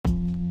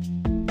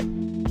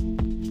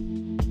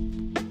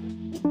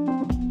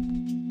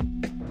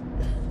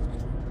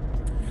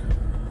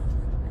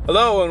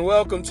Hello and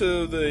welcome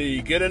to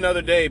the Get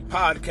Another Day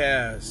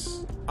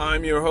podcast.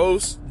 I'm your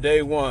host,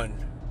 Day One.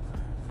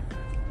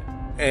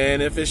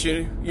 And if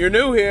you're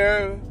new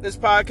here, this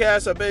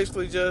podcast, I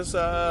basically just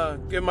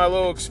give my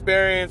little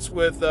experience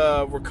with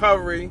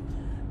recovery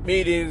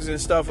meetings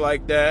and stuff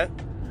like that.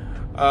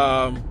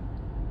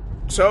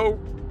 So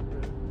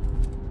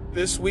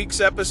this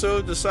week's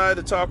episode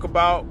decided to talk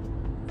about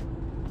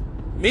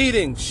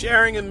meetings,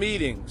 sharing in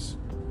meetings.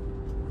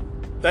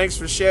 Thanks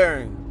for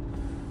sharing.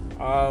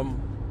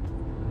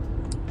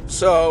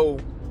 So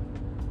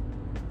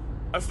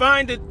I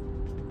find that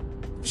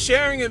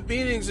sharing in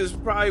meetings is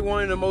probably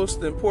one of the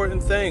most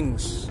important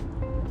things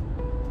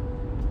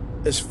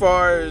as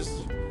far as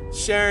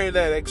sharing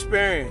that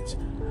experience.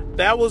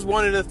 That was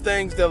one of the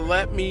things that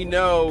let me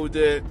know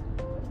that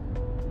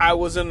I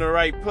was in the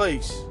right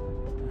place.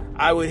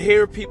 I would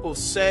hear people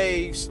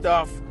say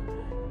stuff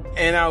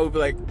and I would be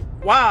like,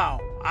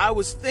 wow, I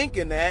was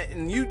thinking that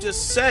and you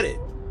just said it.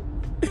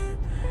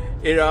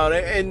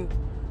 And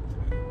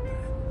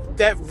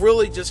that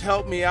really just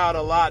helped me out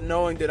a lot,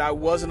 knowing that I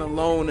wasn't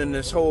alone in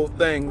this whole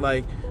thing.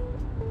 Like,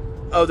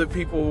 other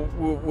people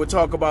would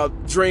talk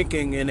about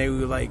drinking and they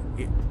were like,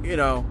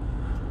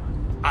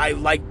 I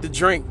like to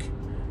drink.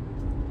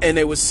 And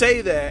they would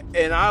say that,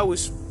 and I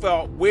always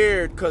felt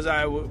weird because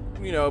I would,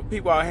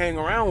 people I hang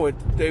around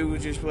with, they would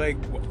just be like,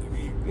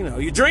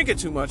 you drink it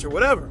too much or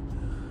whatever.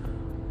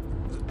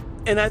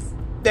 And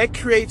that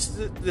creates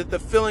the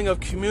feeling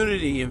of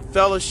community and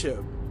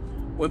fellowship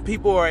when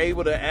people are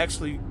able to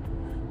actually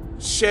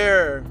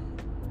share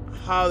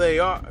how they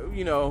are,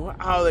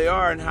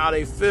 and how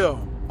they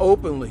feel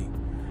openly.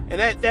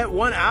 And that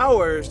 1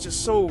 hour is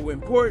just so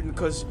important,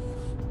 because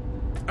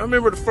I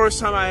remember the first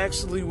time I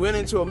actually went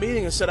into a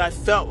meeting and said I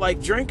felt like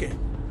drinking,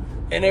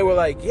 and they were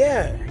like,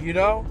 yeah,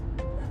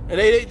 and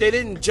they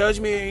didn't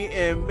judge me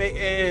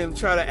and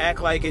try to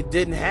act like it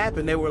didn't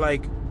happen. They were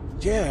like,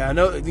 yeah, I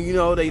know,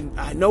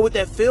 I know what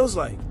that feels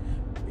like,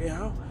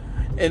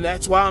 and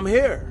that's why I'm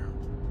here.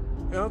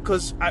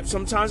 Because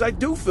sometimes I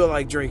do feel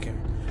like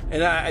drinking,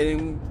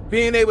 and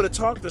being able to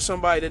talk to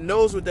somebody that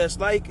knows what that's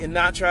like and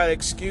not try to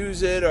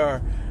excuse it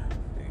or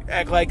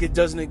act like it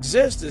doesn't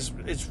exist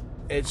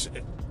it's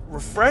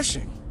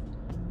refreshing.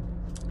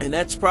 And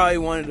that's probably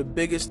one of the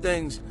biggest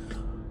things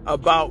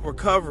about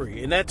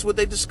recovery, and that's what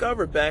they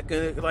discovered back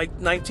in like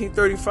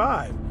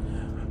 1935.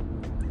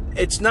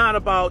 It's not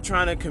about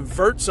trying to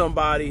convert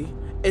somebody.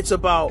 It's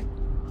about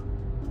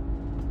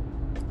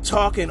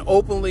talking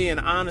openly and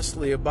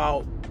honestly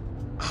about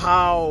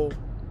how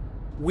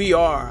we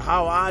are,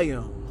 how I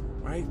am,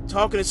 right?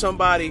 Talking to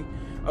somebody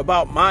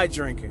about my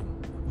drinking,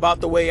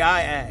 about the way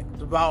I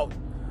act, about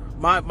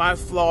my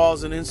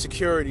flaws and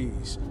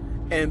insecurities,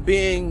 and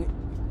being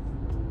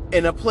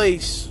in a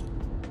place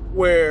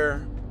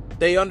where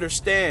they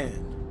understand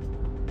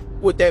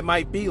what that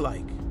might be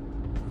like.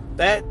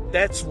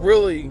 That's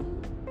really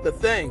the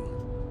thing.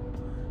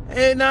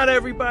 And not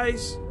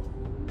everybody's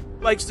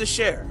likes to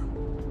share.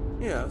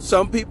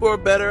 Some people are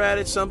better at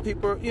it. Some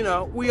people,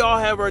 we all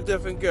have our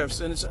different gifts.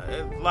 And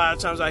a lot of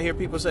times I hear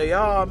people say,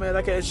 oh man,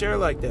 I can't share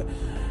like that.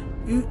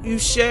 You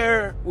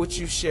share what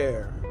you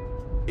share.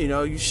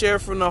 You share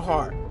from the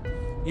heart.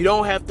 You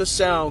don't have to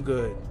sound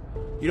good.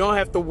 You don't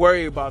have to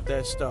worry about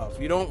that stuff.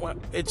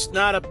 It's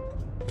not a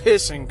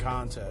pissing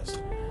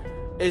contest.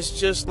 It's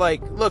just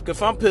like, look,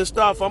 if I'm pissed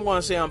off, I'm going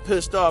to say I'm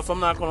pissed off.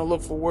 I'm not going to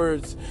look for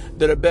words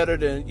that are better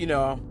than,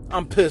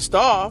 I'm pissed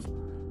off.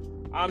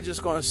 I'm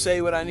just going to say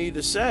what I need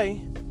to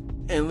say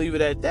and leave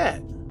it at that.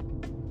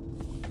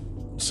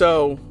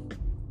 So,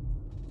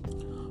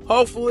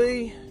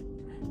 hopefully,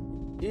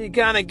 you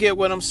kind of get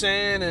what I'm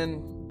saying,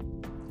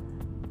 and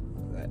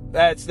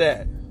that's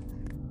that.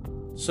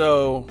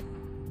 So,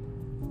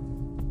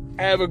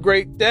 have a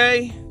great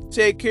day.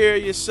 Take care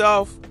of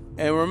yourself.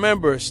 And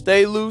remember,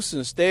 stay loose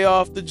and stay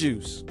off the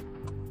juice.